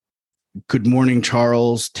Good morning,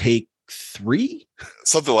 Charles. Take 3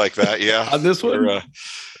 Something like that. Yeah. on this one.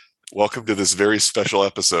 Welcome to this very special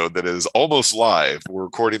episode that is almost live. We're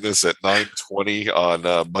recording this at 9:20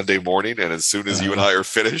 on Monday morning, and as soon as you and I are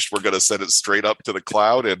finished, we're going to send it straight up to the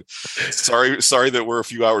cloud. And sorry that we're a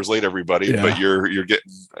few hours late, everybody. But you're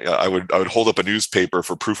getting. I would hold up a newspaper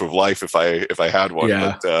for proof of life if I had one.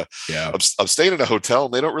 Yeah. But I'm staying in a hotel,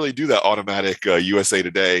 and they don't really do that automatic USA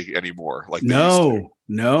Today anymore. Like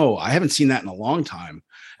No, I haven't seen that in a long time.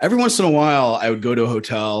 Every once in a while, I would go to a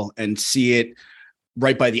hotel and see it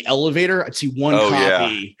right by the elevator. I'd see one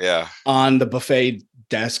copy on the buffet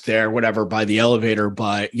desk there, whatever, by the elevator.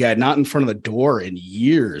 But not in front of the door in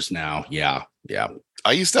years now. Yeah.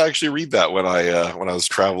 I used to actually read that when I was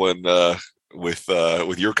traveling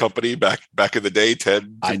with your company back in the day,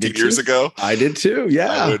 10, 15 years ago. I did too.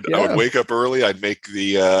 Yeah. I would wake up early. I'd make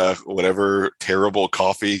the whatever terrible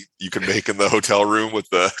coffee you can make in the hotel room with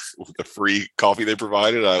the free coffee they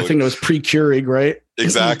provided. I think it was pre-Keurig, right?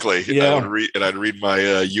 Exactly. Yeah. I'd read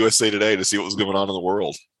my USA Today to see what was going on in the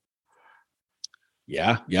world.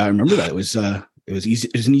 Yeah, I remember that. It was easy.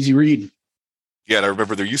 It was an easy read. Yeah, and I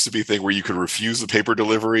remember there used to be a thing where you could refuse the paper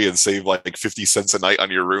delivery and save like 50 cents a night on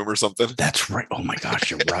your room or something. That's right. Oh my gosh,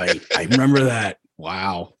 you're right. I remember that.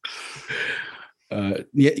 Wow. Do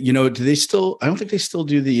they still? I don't think they still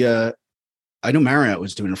do the. I know Marriott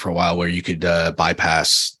was doing it for a while, where you could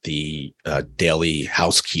bypass the daily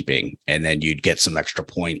housekeeping, and then you'd get some extra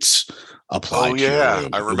points applied. Oh yeah,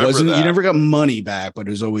 I remember that. You never got money back, but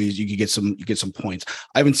it was always you get some points.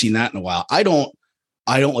 I haven't seen that in a while. I don't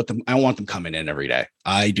let them. I don't want them coming in every day.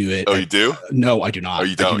 I do it. Oh, you do? No, I do not. Oh,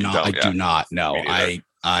 you don't? I do not. No,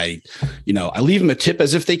 I leave them a tip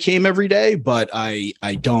as if they came every day, but I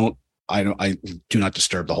don't. I do not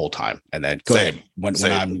disturb the whole time. And then go ahead when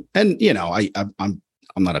I'm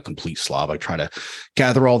not a complete slob. I try to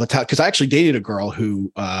gather all the time, because I actually dated a girl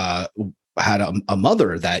who had a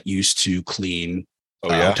mother that used to clean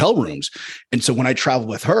hotel rooms. And so when I traveled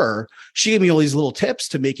with her, she gave me all these little tips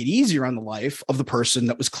to make it easier on the life of the person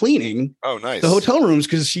that was cleaning the hotel rooms,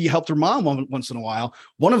 because she helped her mom once in a while.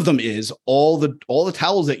 One of them is all the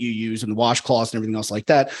towels that you use and washcloths and everything else like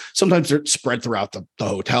that. Sometimes they're spread throughout the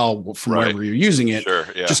hotel from wherever you're using it. Sure,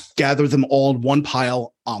 yeah. Just gather them all in one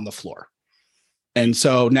pile on the floor. And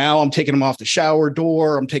so now I'm taking them off the shower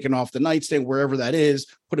door. I'm taking off the nightstand, wherever that is,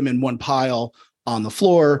 put them in one pile on the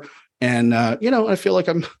floor. And, I feel like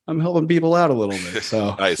I'm helping people out a little bit.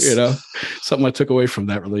 So, nice. Something I took away from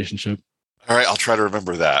that relationship. All right. I'll try to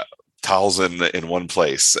remember that. Towels in one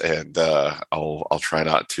place. And I'll try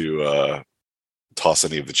not to toss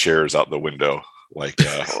any of the chairs out the window like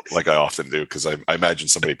I often do, because I imagine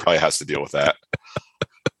somebody probably has to deal with that.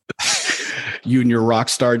 You and your rock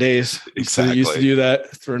star days. Exactly. You used to do that,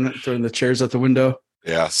 throwing the chairs out the window.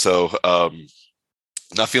 Yeah. So,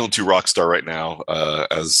 not feeling too rock star right now.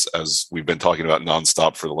 As we've been talking about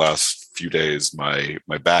nonstop for the last few days, my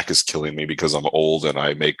back is killing me because I'm old and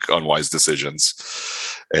I make unwise decisions.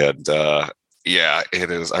 And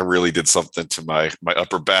it is. I really did something to my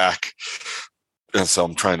upper back, and so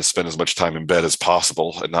I'm trying to spend as much time in bed as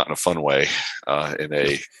possible, and not in a fun way, in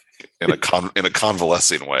a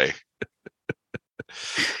convalescing way.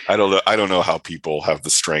 I don't know how people have the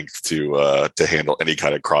strength to handle any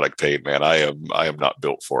kind of chronic pain, man. I am not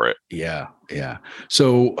built for it. Yeah.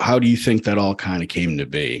 So how do you think that all kind of came to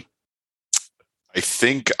be? I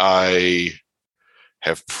think I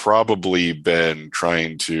have probably been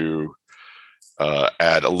trying to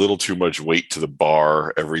add a little too much weight to the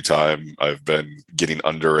bar every time I've been getting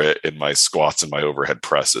under it in my squats and my overhead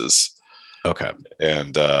presses. Okay.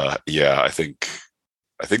 And I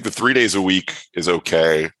think the 3 days a week is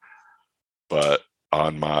okay, but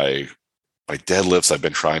on my deadlifts, I've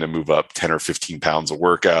been trying to move up 10 or 15 pounds a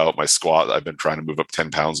workout. My squat, I've been trying to move up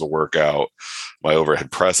 10 pounds a workout. My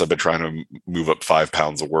overhead press, I've been trying to move up 5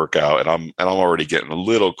 pounds a workout, and I'm already getting a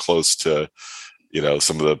little close to,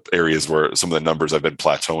 some of the areas where some of the numbers I've been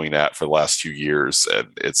plateauing at for the last few years, and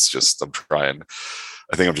it's just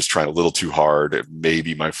I think I'm just trying a little too hard.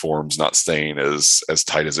 Maybe my form's not staying as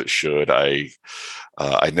tight as it should. I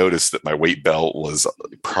noticed that my weight belt was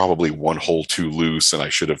probably one hole too loose, and I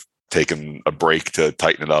should have taken a break to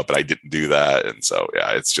tighten it up, and I didn't do that. And so,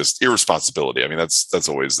 it's just irresponsibility. I mean, that's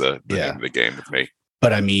always the name of the game with me.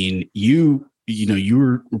 But I mean, you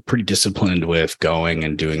were pretty disciplined with going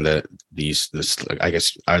and doing this. I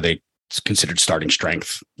guess, are they considered starting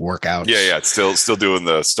strength workouts? Yeah. It's still doing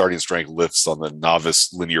the starting strength lifts on the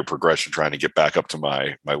novice linear progression, trying to get back up to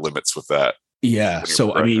my limits with that. Yeah.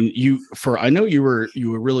 So, I mean, I know you were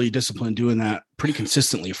really disciplined doing that pretty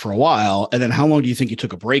consistently for a while. And then how long do you think you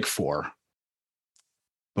took a break for?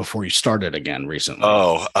 before you started again recently?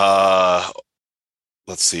 Oh,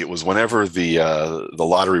 let's see. It was whenever the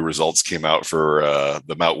lottery results came out for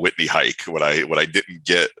the Mount Whitney hike. When I didn't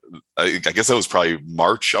get, I guess that was probably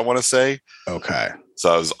March, I want to say. Okay.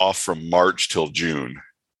 So I was off from March till June.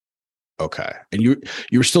 Okay. And you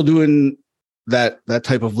were still doing that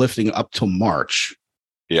type of lifting up till March.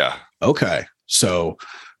 Yeah. Okay. So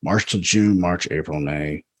March till June, March, April,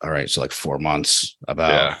 May. All right. So like 4 months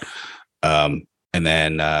about. Yeah. And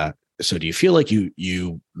then so do you feel like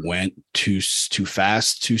you went too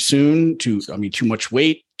fast, too soon, too much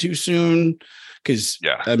weight too soon? Because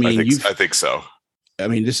yeah, I mean, I think so. I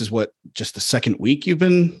mean, this is what, just the second week you've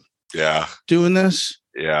been doing this?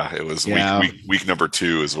 Yeah, it was week number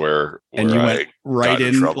 2 is where and you I went right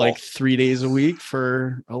in trouble. like 3 days a week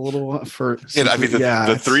for a little for. Yeah, I mean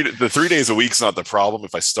the 3 days a week's not the problem.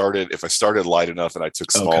 If I started light enough and I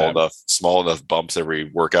took small enough bumps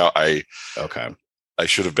every workout, I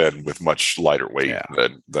should have been with much lighter weight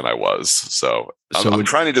than I was. So I'm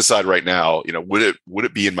trying to decide right now, would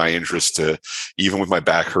it be in my interest to, even with my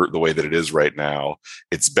back hurt the way that it is right now,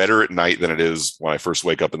 it's better at night than it is when I first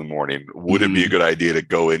wake up in the morning. Would it be a good idea to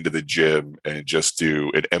go into the gym and just do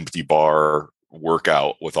an empty bar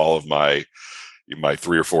workout with all of my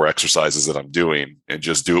 3 or 4 exercises that I'm doing, and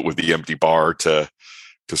just do it with the empty bar to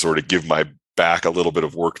sort of give my back a little bit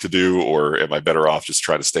of work to do? Or am I better off just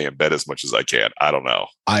trying to stay in bed as much as I can? I don't know.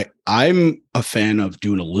 I'm a fan of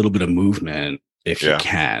doing a little bit of movement if you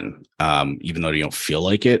can, even though you don't feel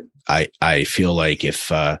like it. I feel like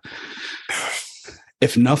if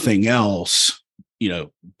nothing else,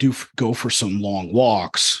 do go for some long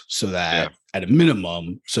walks, so that at a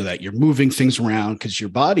minimum, so that you're moving things around, because your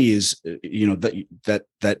body is,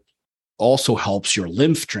 that also helps your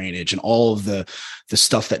lymph drainage and all of the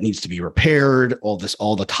stuff that needs to be repaired, all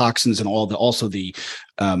the toxins and all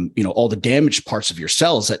the damaged parts of your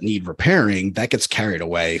cells that need repairing, that gets carried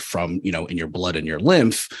away from, in your blood and your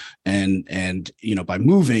lymph. And by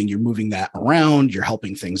moving, you're moving that around, you're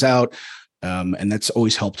helping things out. And that's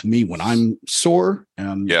always helped me when I'm sore.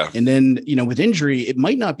 And then, with injury, it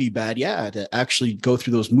might not be bad, to actually go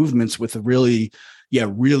through those movements with a really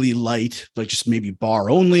light, like just maybe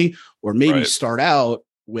bar only, or maybe start out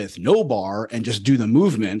with no bar and just do the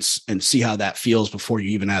movements and see how that feels before you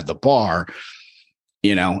even add the bar,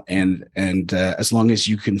 and as long as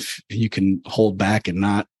you can hold back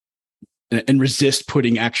and resist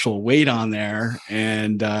putting actual weight on there,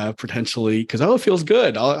 and potentially, because it feels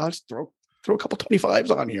good. I'll just throw a couple 25s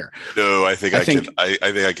on here. No, I think I can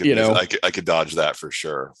I could dodge that for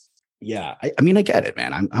sure. Yeah. I mean, I get it,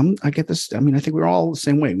 man. I get this. I mean, I think we're all the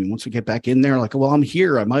same way. I mean, once we get back in there, like, well, I'm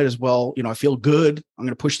here, I might as well, I feel good, I'm going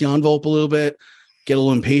to push the envelope a little bit, get a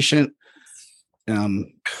little impatient.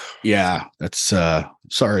 That's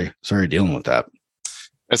sorry dealing with that.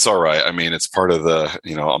 It's all right. I mean, it's part of the,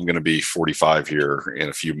 I'm going to be 45 here in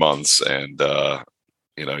a few months, and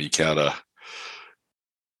you gotta,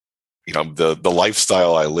 the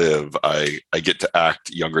lifestyle I live, I get to act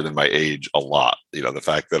younger than my age a lot. The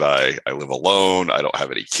fact that I live alone, I don't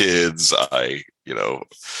have any kids. I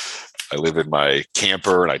live in my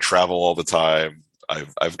camper and I travel all the time.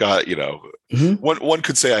 I've got, one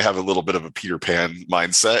could say I have a little bit of a Peter Pan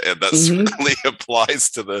mindset, and that certainly applies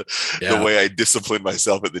to the way I discipline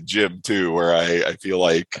myself at the gym too, where I feel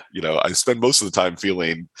like, I spend most of the time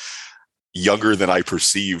feeling younger than I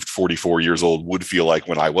perceived 44 years old would feel like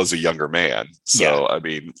when I was a younger man. So, I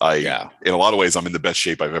mean, in a lot of ways, I'm in the best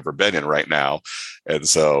shape I've ever been in right now. And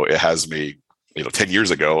so it has me, 10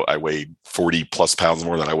 years ago, I weighed 40 plus pounds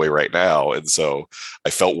more than I weigh right now. And so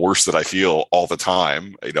I felt worse than I feel all the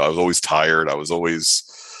time. I was always tired. I was always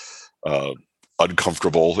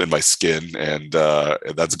uncomfortable in my skin, and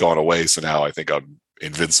that's gone away. So now I think I'm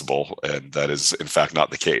invincible. And that is, in fact,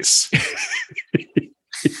 not the case.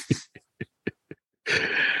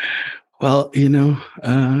 Well,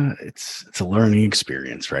 it's a learning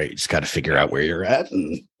experience, right? You just got to figure out where you're at,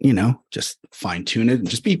 and just fine tune it, and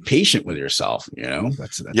just be patient with yourself.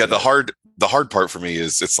 That's the hard part for me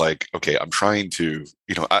is, it's like, okay, I'm trying to,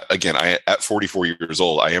 I at 44 years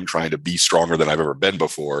old, I am trying to be stronger than I've ever been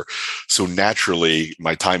before. So naturally,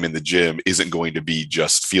 my time in the gym isn't going to be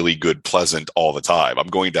just feely good, pleasant all the time. I'm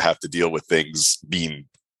going to have to deal with things being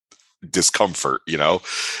discomfort,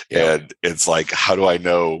 and it's like, how do I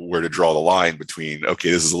know where to draw the line between, okay,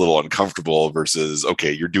 this is a little uncomfortable, versus,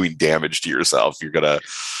 okay, you're doing damage to yourself.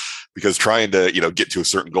 Because trying to, get to a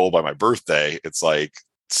certain goal by my birthday, it's like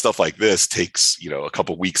stuff like this takes, a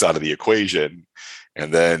couple weeks out of the equation.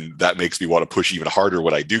 And then that makes me want to push even harder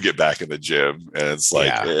when I do get back in the gym. And it's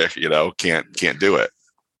like, can't do it.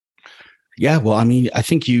 Yeah, well, I mean, I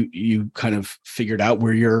think you kind of figured out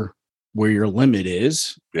where your limit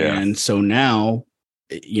is, Yeah. and so now,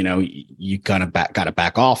 you kind of got to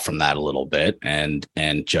back off from that a little bit, and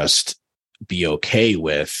just be okay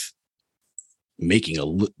with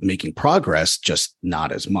making progress, just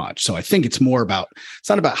not as much. So I think it's not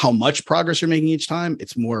about how much progress you're making each time.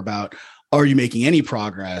 It's more about, are you making any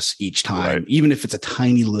progress each time, Right. even if it's a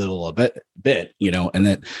tiny little bit, and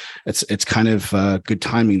that it's kind of good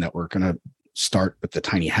timing that we're going to start with the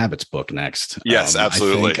Tiny Habits book next. Yes,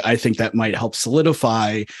 absolutely. I think that might help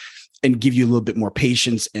solidify and give you a little bit more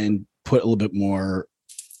patience and put a little bit more,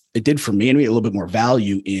 it did for me, and a little bit more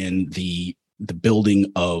value in the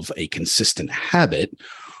building of a consistent habit,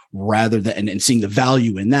 rather than, and seeing the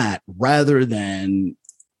value in that, rather than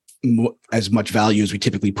as much value as we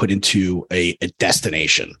typically put into a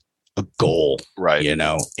destination, a goal, right?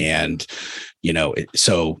 And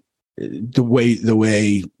so the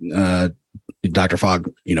way Dr.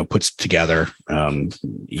 Fogg puts together,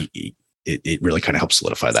 it really kind of helps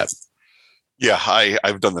solidify that. Yeah,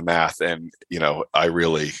 I've done the math, and I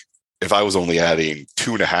really, if I was only adding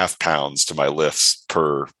 2.5 pounds to my lifts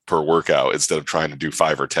per workout instead of trying to do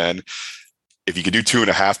 5 or 10, if you could do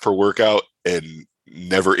 2.5 per workout and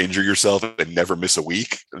never injure yourself and never miss a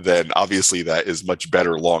week, then obviously that is much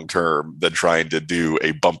better long term than trying to do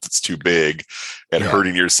a bump that's too big and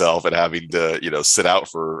hurting yourself and having to sit out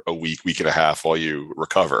for a week and a half while you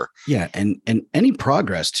recover. Yeah, and any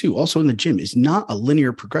progress too, also in the gym, is not a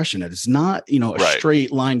linear progression. It's not a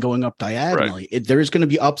straight line going up diagonally. There is going to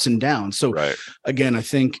be ups and downs. So again, I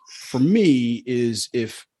think for me is,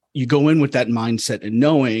 if you go in with that mindset and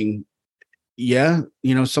knowing,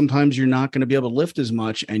 sometimes you're not going to be able to lift as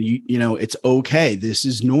much, and it's okay. This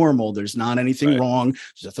is normal. There's not anything wrong.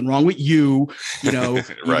 There's nothing wrong with you. You're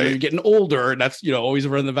getting older, and that's always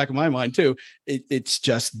around the back of my mind too. It's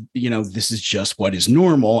just this is just what is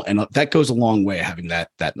normal, and that goes a long way, having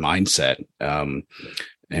that mindset.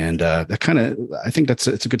 And that kind of, I think it's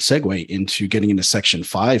a good segue into getting into section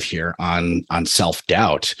 5 here on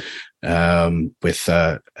self-doubt. With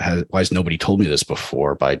Why Has Nobody Told Me This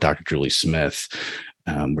Before by Dr. Julie Smith.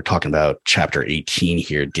 We're talking about chapter 18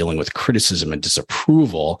 here, dealing with criticism and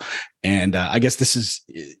disapproval. And I guess this is,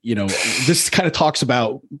 this kind of talks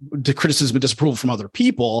about the criticism and disapproval from other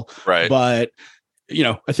people. Right. But,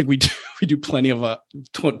 I think we do plenty of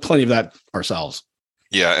that ourselves.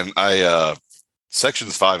 Yeah. And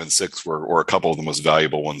sections 5 and 6 were a couple of the most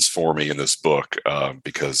valuable ones for me in this book,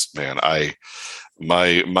 because, man,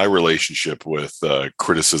 my relationship with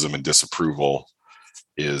criticism and disapproval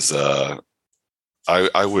is,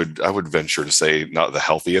 I would venture to say, not the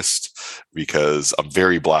healthiest, because I'm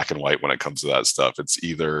very black and white when it comes to that stuff. It's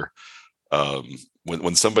either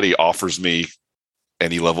when somebody offers me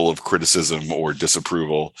any level of criticism or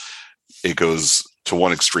disapproval, it goes to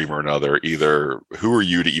one extreme or another. Either, who are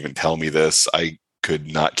you to even tell me this? I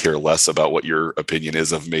could not care less about what your opinion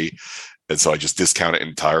is of me, and so I just discount it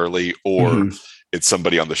entirely. Or it's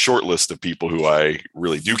somebody on the short list of people who I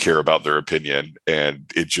really do care about their opinion,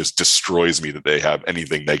 and it just destroys me that they have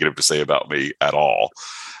anything negative to say about me at all.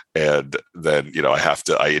 And then, I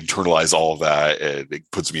internalize all of that, and it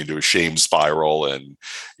puts me into a shame spiral, and,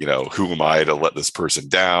 who am I to let this person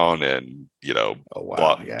down? And, oh,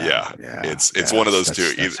 wow. It's one of those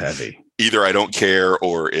two. That's heavy. Either I don't care,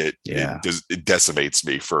 or it decimates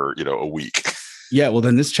me for, a week. Yeah, well,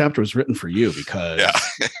 then this chapter was written for you, because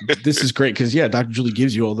this is great. Because Dr. Julie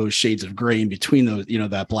gives you all those shades of gray in between those,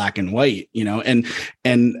 that black and white, and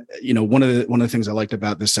one of the things I liked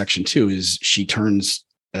about this section too is she turns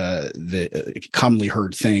the commonly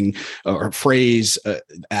heard thing or phrase,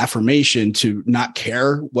 affirmation, to not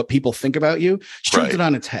care what people think about you. She turns it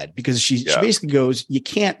on its head, because she basically goes, you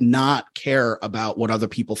can't not care about what other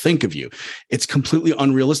people think of you. It's completely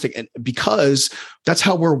unrealistic. And because that's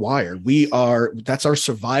how we're wired. That's our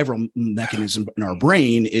survival mechanism in our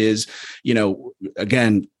brain is,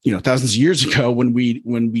 again, thousands of years ago, when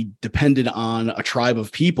we depended on a tribe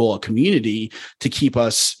of people, a community, to keep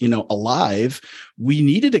us, alive, we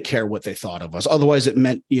needed to care what they thought of us. Otherwise it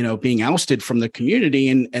meant, being ousted from the community,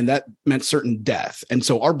 and that meant certain death. And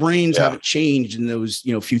so our brains haven't changed in those,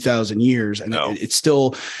 few thousand years. And it's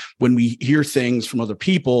still, when we hear things from other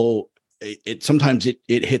people, it sometimes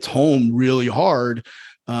hits home really hard.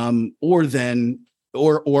 Or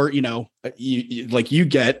you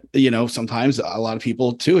get, sometimes a lot of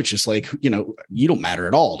people too, it's just like, you don't matter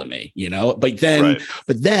at all to me, but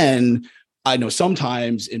then I know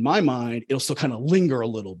sometimes in my mind, it'll still kind of linger a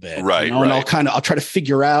little bit, and I'll try to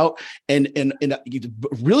figure out, and a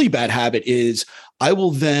really bad habit is I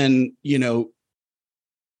will then,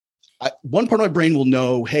 one part of my brain will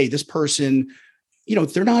know, hey, this person,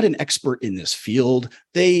 they're not an expert in this field.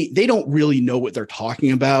 They don't really know what they're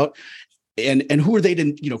talking about. And who are they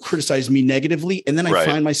to, criticize me negatively? And then I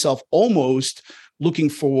find myself almost looking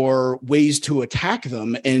for ways to attack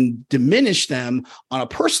them and diminish them on a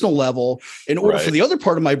personal level in order for the other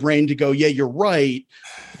part of my brain to go, yeah, you're right.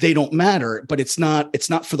 They don't matter, but it's not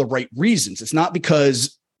for the right reasons. It's not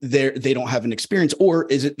because they don't have an experience, or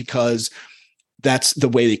is it because that's the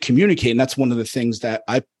way they communicate? And that's one of the things that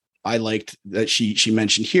I liked that she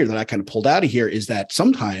mentioned here that I kind of pulled out of here, is that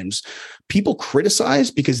sometimes people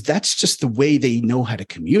criticize because that's just the way they know how to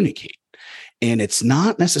communicate. And it's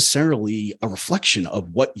not necessarily a reflection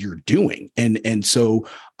of what you're doing. And so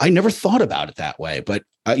I never thought about it that way, but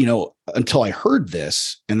until I heard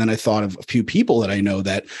this, and then I thought of a few people that I know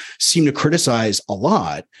that seem to criticize a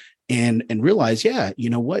lot, and realize, yeah, you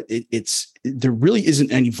know what, there really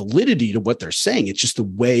isn't any validity to what they're saying. It's just the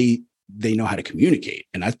way they know how to communicate.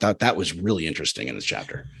 And I thought that was really interesting in this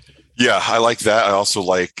chapter. Yeah, I like that. I also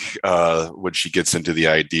like when she gets into the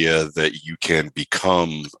idea that you can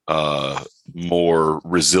become more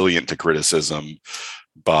resilient to criticism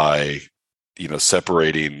by,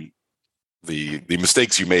 separating the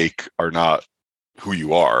mistakes you make are not who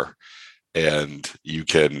you are. And you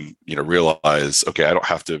can, realize, okay, I don't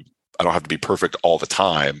have to be perfect all the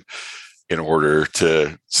time in order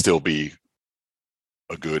to still be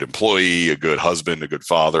a good employee, a good husband, a good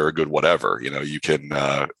father, a good whatever. You can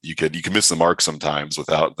miss the mark sometimes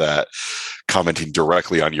without that commenting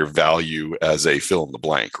directly on your value as a fill in the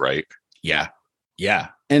blank, right? Yeah.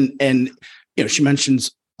 And she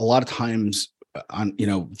mentions a lot of times on,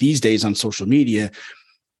 these days on social media,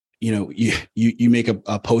 you make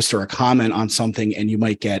a post or a comment on something, and you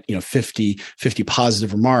might get, 50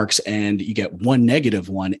 positive remarks, and you get one negative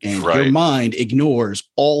one, and your mind ignores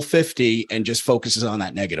all 50 and just focuses on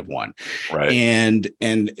that negative one. Right. And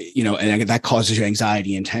that causes you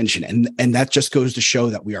anxiety and tension. And that just goes to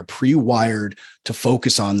show that we are pre-wired to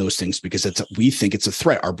focus on those things because we think it's a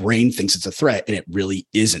threat. Our brain thinks it's a threat, and it really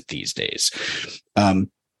isn't these days.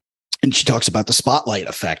 And she talks about the spotlight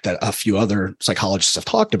effect that a few other psychologists have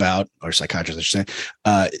talked about, or psychiatrists, I should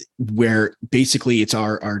say, where basically it's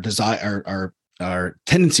our desire, our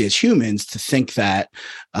tendency as humans to think that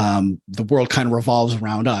the world kind of revolves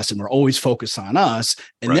around us, and we're always focused on us.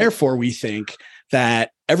 And therefore we think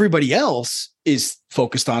that everybody else is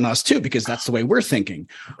focused on us too, because that's the way we're thinking.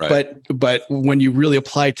 Right. But when you really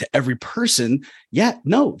apply it to every person,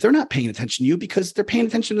 no, they're not paying attention to you because they're paying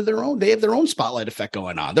attention to they have their own spotlight effect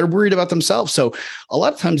going on. They're worried about themselves. So a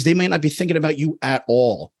lot of times they may not be thinking about you at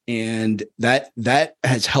all. And that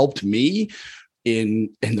has helped me in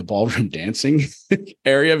the ballroom dancing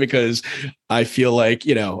area, because I feel like,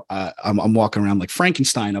 I'm walking around like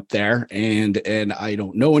Frankenstein up there, and I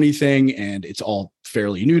don't know anything, and it's all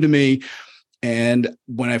fairly new to me. And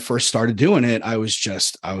when I first started doing it, I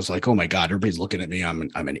was like, oh my God, everybody's looking at me. I'm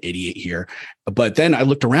an idiot here. But then I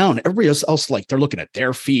looked around, everybody else, like, they're looking at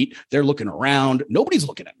their feet. They're looking around. Nobody's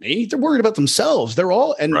looking at me. They're worried about themselves. They're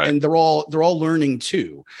all, and they're all learning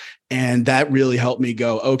too. And that really helped me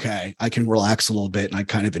go, okay, I can relax a little bit, and I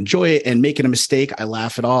kind of enjoy it. And making a mistake, I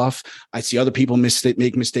laugh it off. I see other people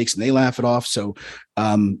make mistakes, and they laugh it off. So,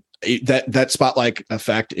 that spotlight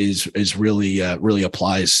effect is really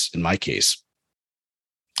applies in my case.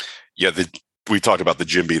 Yeah, we talked about the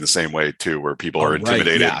gym being the same way too, where people are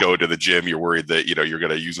intimidated, go to the gym. You're worried that, you're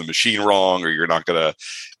going to use a machine wrong, or you're not going to,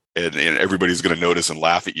 and everybody's going to notice and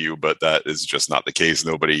laugh at you. But that is just not the case.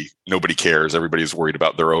 Nobody cares. Everybody's worried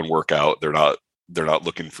about their own workout. They're not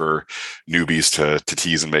looking for newbies to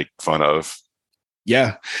tease and make fun of.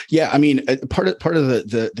 Yeah. I mean, part of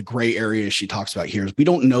the gray area she talks about here is we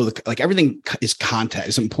don't know everything is context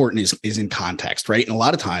is important is in context, right? And a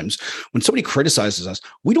lot of times when somebody criticizes us,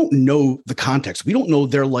 we don't know the context. We don't know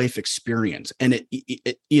their life experience, and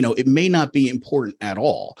it may not be important at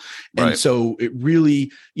all. And so it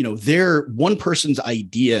really, their one person's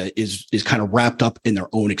idea is kind of wrapped up in their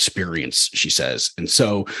own experience, she says. And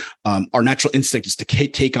so our natural instinct is to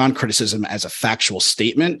take on criticism as a factual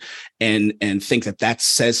statement and think that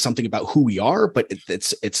says something about who we are, but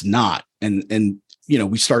it's not. And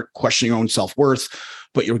we start questioning our own self-worth.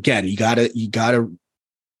 But you gotta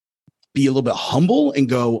be a little bit humble and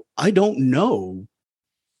go, I don't know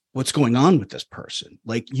what's going on with this person.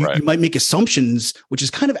 Like you might make assumptions, which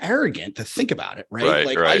is kind of arrogant to think about it,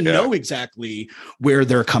 right? I know exactly where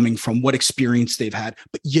they're coming from, what experience they've had,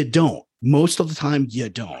 but you don't. Most of the time you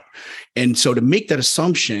don't. And so to make that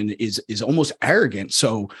assumption is almost arrogant.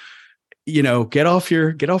 So get off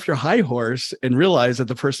your high horse and realize that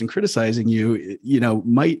the person criticizing you,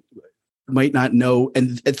 might not know,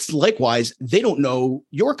 and it's likewise, they don't know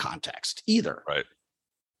your context either. Right.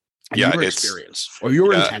 And your experience or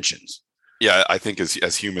your intentions. Yeah, I think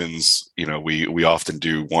as humans, we often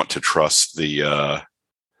do want to trust the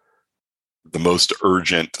most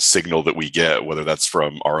urgent signal that we get, whether that's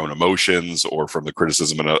from our own emotions or from the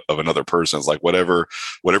criticism of another person. It's like whatever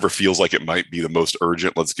feels like it might be the most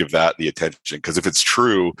urgent, let's give that the attention. Because if it's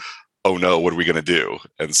true, oh no, what are we going to do?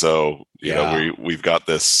 And so, we've got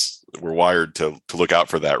this, we're wired to look out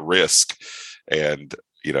for that risk and,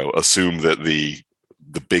 assume that the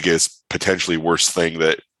biggest, potentially worst thing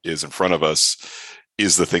that is in front of us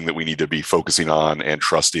is the thing that we need to be focusing on and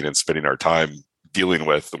trusting and spending our time dealing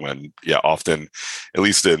with, when often, at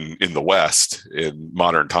least in the West, in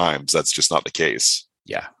modern times, that's just not the case.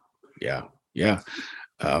 Yeah.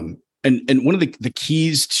 And one of the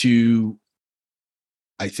keys to,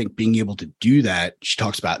 I think, being able to do that, she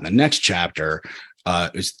talks about in the next chapter,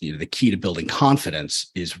 is the key to building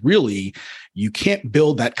confidence is really, you can't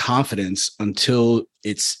build that confidence until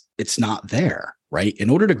it's not there. Right. In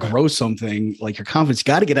order to grow something like your confidence, you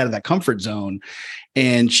got to get out of that comfort zone.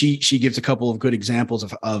 And she gives a couple of good examples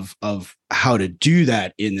of how to do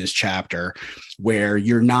that in this chapter, where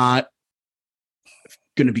you're not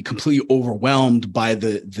going to be completely overwhelmed by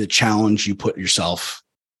the challenge you put yourself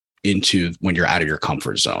into when you're out of your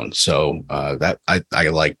comfort zone. So that I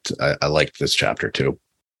liked this chapter too.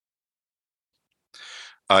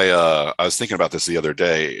 I was thinking about this the other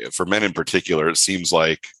day. For men in particular, it seems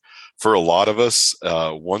like for a lot of us,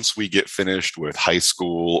 once we get finished with high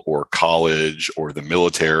school or college or the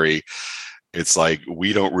military, it's like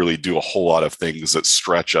we don't really do a whole lot of things that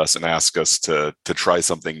stretch us and ask us to try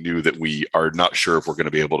something new that we are not sure if we're going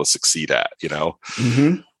to be able to succeed at,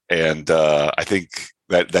 Mm-hmm. And I think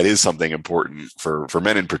that is something important for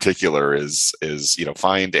men in particular is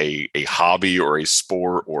find a hobby or a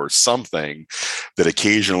sport or something that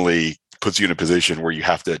occasionally puts you in a position where you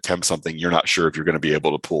have to attempt something you're not sure if you're going to be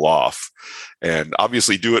able to pull off, and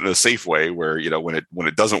obviously do it in a safe way where, when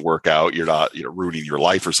it doesn't work out, you're not, ruining your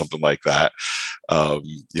life or something like that.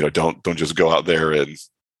 Don't just go out there and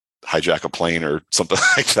hijack a plane or something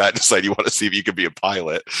like that, decide you want to see if you can be a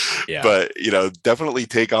pilot. Yeah. But, definitely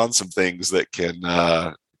take on some things that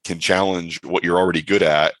can challenge what you're already good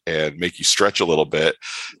at and make you stretch a little bit,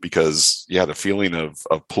 because the feeling of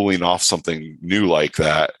pulling off something new like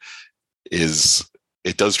that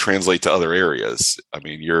it does translate to other areas. I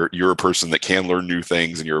mean, you're a person that can learn new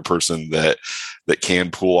things, and you're a person that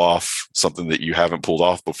can pull off something that you haven't pulled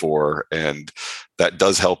off before. And that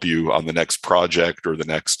does help you on the next project or the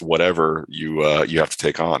next whatever you have to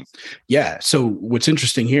take on. Yeah. So what's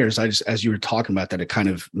interesting here is as you were talking about that, it kind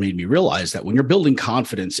of made me realize that when you're building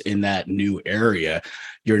confidence in that new area,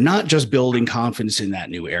 you're not just building confidence in that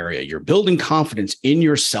new area, you're building confidence in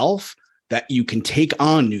yourself that you can take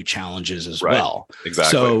on new challenges as well.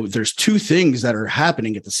 Exactly. So there's two things that are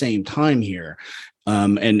happening at the same time here.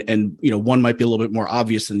 And one might be a little bit more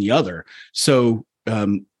obvious than the other. So,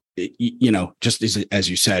 just as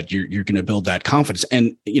you said, you're going to build that confidence,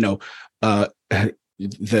 and,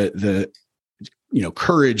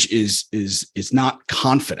 courage is not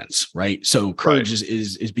confidence, right? So courage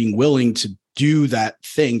is being willing to do that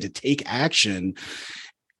thing, to take action,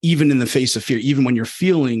 even in the face of fear, even when you're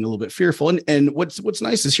feeling a little bit fearful. And what's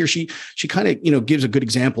nice is here, she kind of, gives a good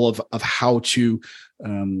example of how to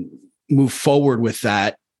move forward with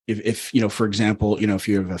that. If for example, if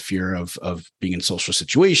you have a fear of being in social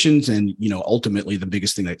situations, and, ultimately the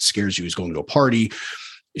biggest thing that scares you is going to a party.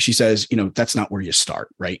 She says, that's not where you start,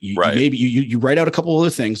 right? Maybe you write out a couple other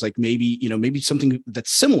things, like maybe something that's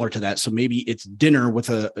similar to that. So maybe it's dinner with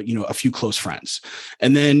a few close friends.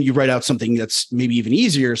 And then you write out something that's maybe even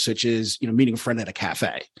easier, such as, meeting a friend at a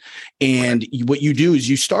cafe. And what you do is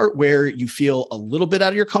you start where you feel a little bit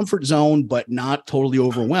out of your comfort zone, but not totally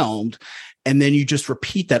overwhelmed. And then you just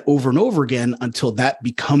repeat that over and over again until that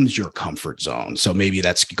becomes your comfort zone. So maybe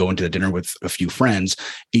that's going to dinner with a few friends.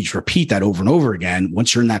 You just repeat that over and over again.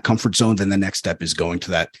 Once you're in that comfort zone, then the next step is going to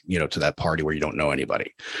that party where you don't know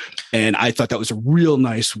anybody. And I thought that was a real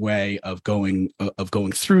nice way of going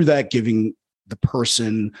through that, giving the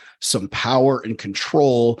person some power and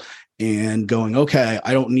control, and going, okay,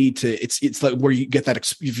 I don't need to. It's like where you get that.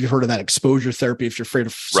 If you've heard of that exposure therapy, if you're afraid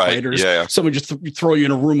of spiders, someone just throw you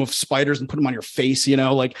in a room of spiders and put them on your face.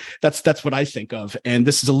 Like that's what I think of. And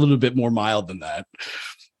this is a little bit more mild than that.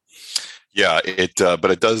 Yeah, but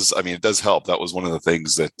it does. I mean, it does help. That was one of the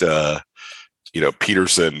things that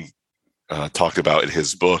Peterson talked about in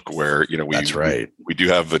his book, where we do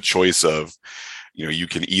have the choice of, you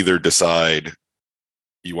can either decide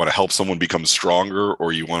you want to help someone become stronger,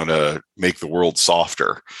 or you want to make the world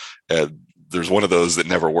softer. And there's one of those that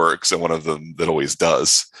never works and one of them that always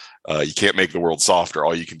does. You can't make the world softer.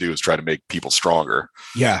 All you can do is try to make people stronger.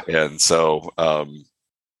 Yeah. And so,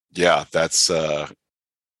 that's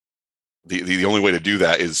the only way to do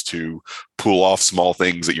that is to pull off small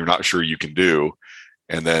things that you're not sure you can do.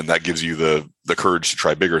 And then that gives you the courage to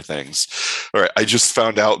try bigger things. All right. I just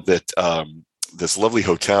found out that this lovely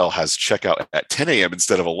hotel has checkout at 10 a.m.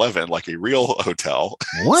 instead of 11, like a real hotel.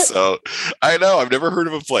 What? So I know, I've never heard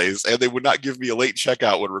of a place, and they would not give me a late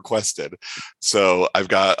checkout when requested. So I've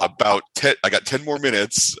got about 10 more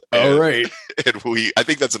minutes. All right. And I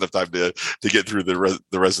think that's enough time to get through the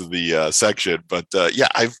rest of the section. But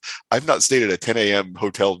I've not stayed at a 10 a.m.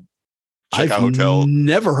 hotel. Hotel.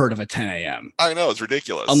 Never heard of a 10 a.m. I know, it's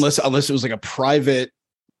ridiculous. Unless it was like a private,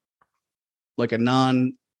 like a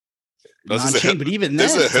non-chain, but even then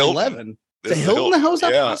it's 11. The Hilton, how's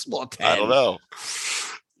that possible at 10? I don't know.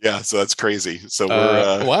 Yeah, so that's crazy. So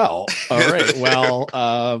we're wow. All right. Well,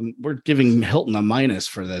 we're giving Hilton a minus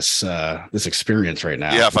for this experience right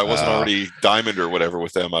now. Yeah, if I wasn't already diamond or whatever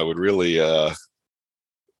with them, I would really I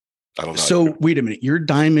don't know. So wait a minute, you're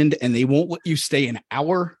diamond and they won't let you stay an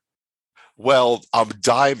hour? Well, I'm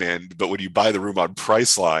diamond, but when you buy the room on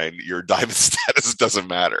Priceline, your diamond status doesn't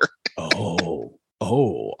matter.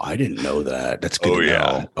 Oh, I didn't know that. That's good to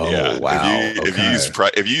know. Oh, yeah. Wow.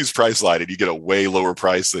 If you use Priceline and you get a way lower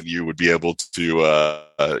price than you would be able to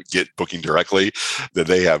get booking directly, then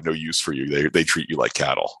they have no use for you. They treat you like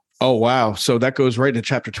cattle. Oh, wow. So that goes right into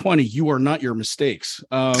chapter 20. You are not your mistakes.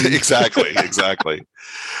 Exactly.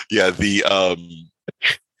 Yeah.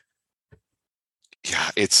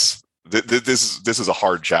 It's this is a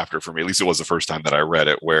hard chapter for me. At least it was the first time that I read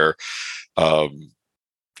it, where, I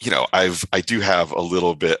do have a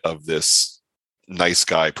little bit of this nice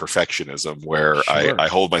guy perfectionism where sure. I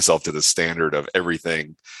hold myself to the standard of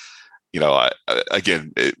everything.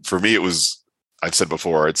 For me, it was, I've said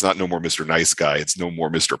before, it's not no more Mr. Nice Guy. It's no more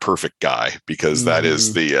Mr. Perfect Guy, because that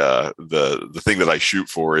is the thing that I shoot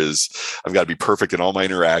for. Is I've got to be perfect in all my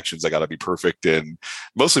interactions. I got to be perfect in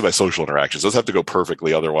mostly my social interactions. Those have to go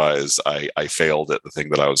perfectly. Otherwise I failed at the thing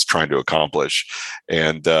that I was trying to accomplish.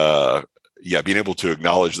 And, being able to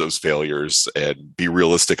acknowledge those failures and be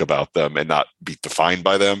realistic about them and not be defined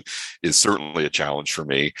by them is certainly a challenge for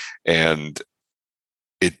me. And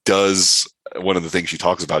it does, one of the things she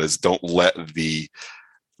talks about is don't let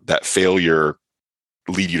that failure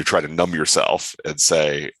lead you to try to numb yourself and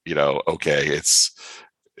say, okay,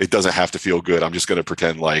 it doesn't have to feel good. I'm just going to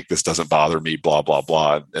pretend like this doesn't bother me, blah, blah,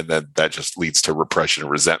 blah. And then that just leads to repression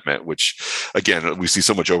and resentment, which again, we see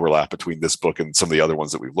so much overlap between this book and some of the other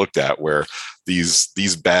ones that we've looked at, where these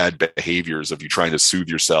bad behaviors of you trying to soothe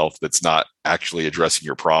yourself that's not actually addressing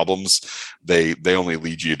your problems, they only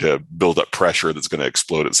lead you to build up pressure that's going to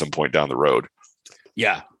explode at some point down the road.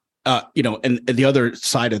 Yeah. And the other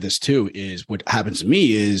side of this too is what happens to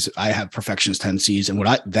me is I have perfectionist tendencies, and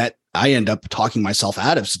I end up talking myself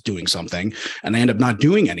out of doing something, and I end up not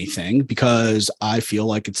doing anything because I feel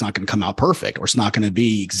like it's not going to come out perfect, or it's not going to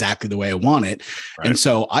be exactly the way I want it. Right. And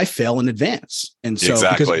so I fail in advance. And so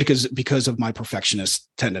because of my perfectionist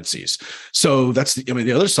tendencies. So that's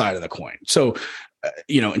the other side of the coin. So,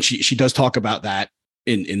 and she does talk about that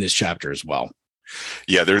in this chapter as well.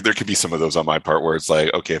 Yeah, there could be some of those on my part where it's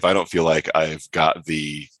like, okay, if I don't feel like I've got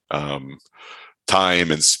the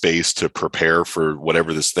time and space to prepare for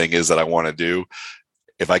whatever this thing is that I want to do,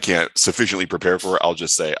 if I can't sufficiently prepare for it, I'll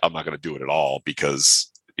just say I'm not going to do it at all,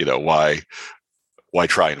 because why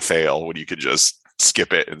try and fail when you could just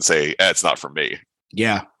skip it and say, it's not for me.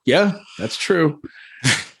 Yeah, that's true.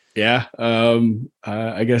 Yeah.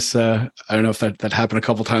 I guess, I don't know if that happened a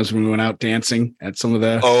couple of times when we went out dancing at some of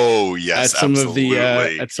the, at some absolutely.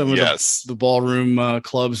 of the ballroom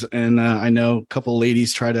clubs. And I know a couple of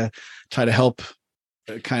ladies try to help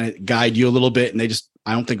kind of guide you a little bit. And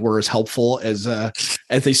I don't think we're as helpful as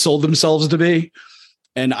they sold themselves to be.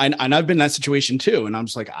 And I've been in that situation too. And I'm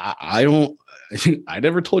just like, I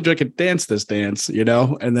never told you I could dance this dance,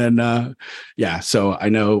 and then, so I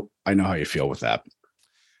know how you feel with that.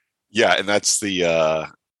 Yeah, and that's the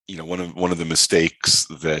one of the mistakes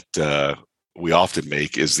that we often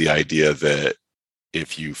make is the idea that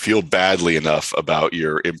if you feel badly enough about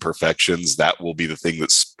your imperfections, that will be the thing that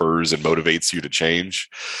spurs and motivates you to change.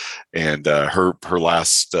 And her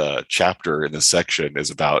last chapter in this section is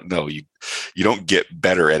about, no, you don't get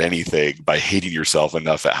better at anything by hating yourself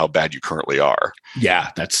enough at how bad you currently are.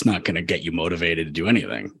 Yeah, that's not going to get you motivated to do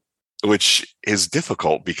anything. Which is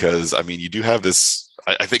difficult because, you do have this,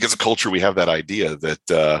 I think as a culture, we have that idea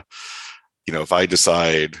that, if I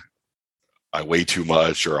decide I weigh too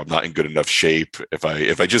much or I'm not in good enough shape. If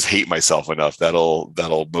I just hate myself enough, that'll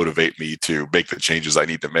motivate me to make the changes I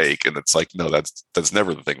need to make. And it's like, no, that's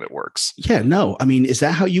never the thing that works. Yeah, no. I mean, is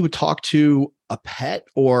that how you would talk to a pet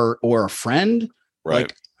or a friend? Right.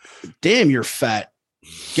 Like, damn, you're fat.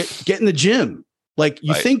 Get in the gym. Like,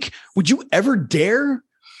 you Right. think, would you ever dare,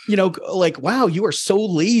 like, wow, you are so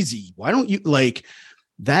lazy. Why don't you, like,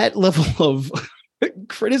 that level of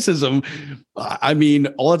criticism? I mean,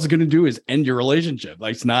 all it's going to do is end your relationship.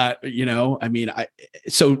 Like, it's not, I mean,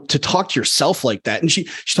 so to talk to yourself like that. And she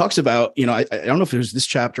talks about, I don't know if it was this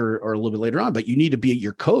chapter or a little bit later on, but you need to be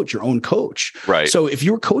your coach, your own coach. Right. So if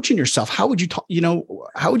you were coaching yourself, how would you talk,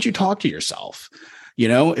 how would you talk to yourself?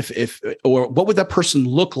 If or what would that person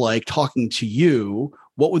look like talking to you?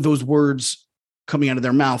 What would those words coming out of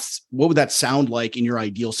their mouths, what would that sound like in your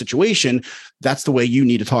ideal situation? That's the way you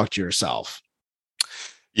need to talk to yourself.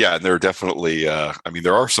 Yeah, and there are definitely,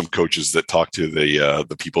 there are some coaches that talk to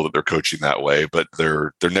the people that they're coaching that way, but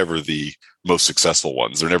they're never the most successful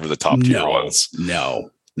ones. They're never the top tier ones. No,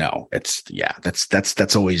 that's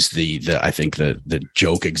always the I think the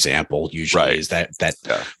joke example usually is that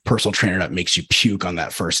personal trainer that makes you puke on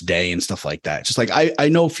that first day and stuff like that. Just like I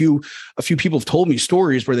know a few people have told me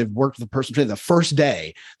stories where they've worked with a personal trainer the first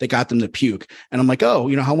day they got them to puke, and I'm like, oh,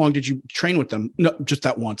 how long did you train with them? No, just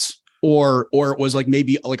that once. Or it was like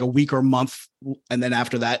maybe like a week or a month, and then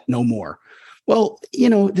after that, no more. Well,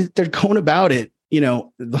 they're going about it,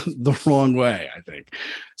 the wrong way, I think.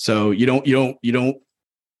 So you don't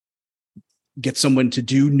get someone to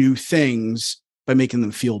do new things by making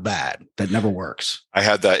them feel bad. That never works. I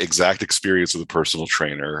had that exact experience with a personal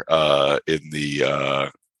trainer in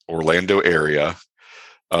the Orlando area.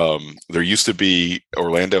 There used to be,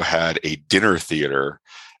 Orlando had a dinner theater.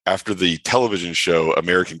 After the television show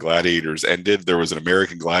American Gladiators ended, there was an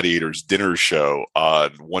American Gladiators dinner show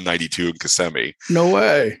on 192 in Kissimmee. No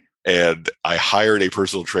way. And I hired a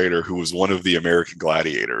personal trainer who was one of the American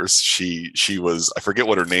Gladiators. She was, I forget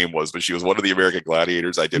what her name was, but she was one of the American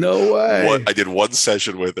Gladiators. I did one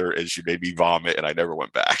session with her, and she made me vomit, and I never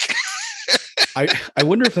went back. I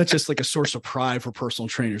wonder if that's just like a source of pride for personal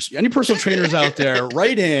trainers. Any personal trainers out there,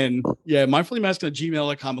 write in,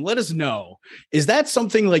 mindfullymasculine@gmail.com and let us know. Is that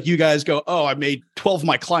something like you guys go, oh, I made 12 of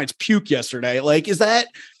my clients puke yesterday? Like, is that,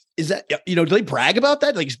 do they brag about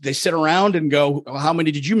that? Like, they sit around and go, well, how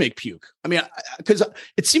many did you make puke? I mean, because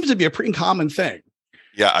it seems to be a pretty common thing.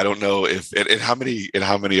 Yeah, I don't know if and how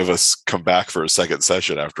many of us come back for a second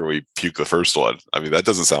session after we puke the first one. I mean, that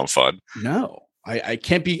doesn't sound fun. No. I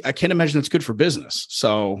can't imagine that's good for business.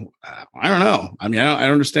 So I don't know. I mean, I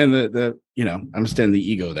don't understand I understand the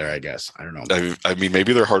ego there, I guess. I don't know. I mean,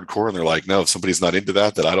 maybe they're hardcore and they're like, no, if somebody's not into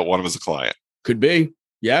that, then I don't want them as a client. Could be.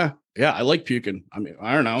 Yeah. Yeah. I like puking. I mean,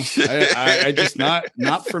 I don't know. I just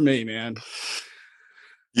not for me, man.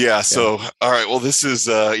 Yeah. So, all right. Well, this is,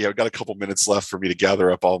 I've got a couple minutes left for me to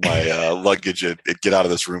gather up all my luggage and get out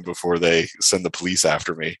of this room before they send the police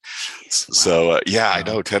after me. So, I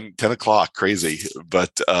know 10 o'clock, crazy.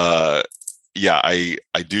 But I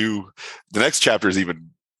do. The next chapter is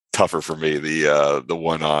even tougher for me. The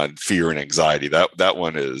one on fear and anxiety, that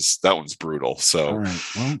one's brutal. So,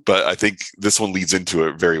 but I think this one leads into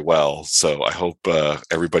it very well. So I hope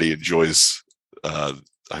everybody enjoys,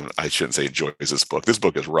 I shouldn't say enjoys this book. This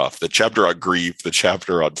book is rough. The chapter on grief, the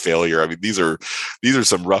chapter on failure. I mean, these are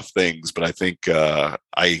some rough things, but I think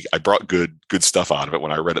I brought good stuff out of it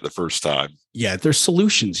when I read it the first time. Yeah, there's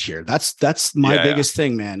solutions here. That's my biggest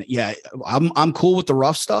thing, man. Yeah, I'm cool with the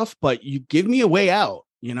rough stuff, but you give me a way out,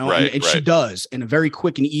 and she does in a very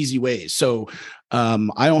quick and easy way. So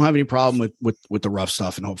I don't have any problem with the rough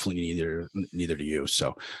stuff, and hopefully neither do you.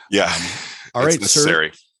 So all right,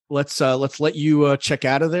 necessary. Sir. Let's let you check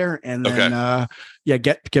out of there, and then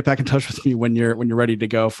get back in touch with me when you're ready to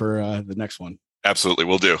go for the next one. Absolutely,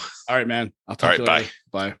 we'll do. All right, man. I'll talk to you later.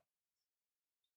 Bye. Bye.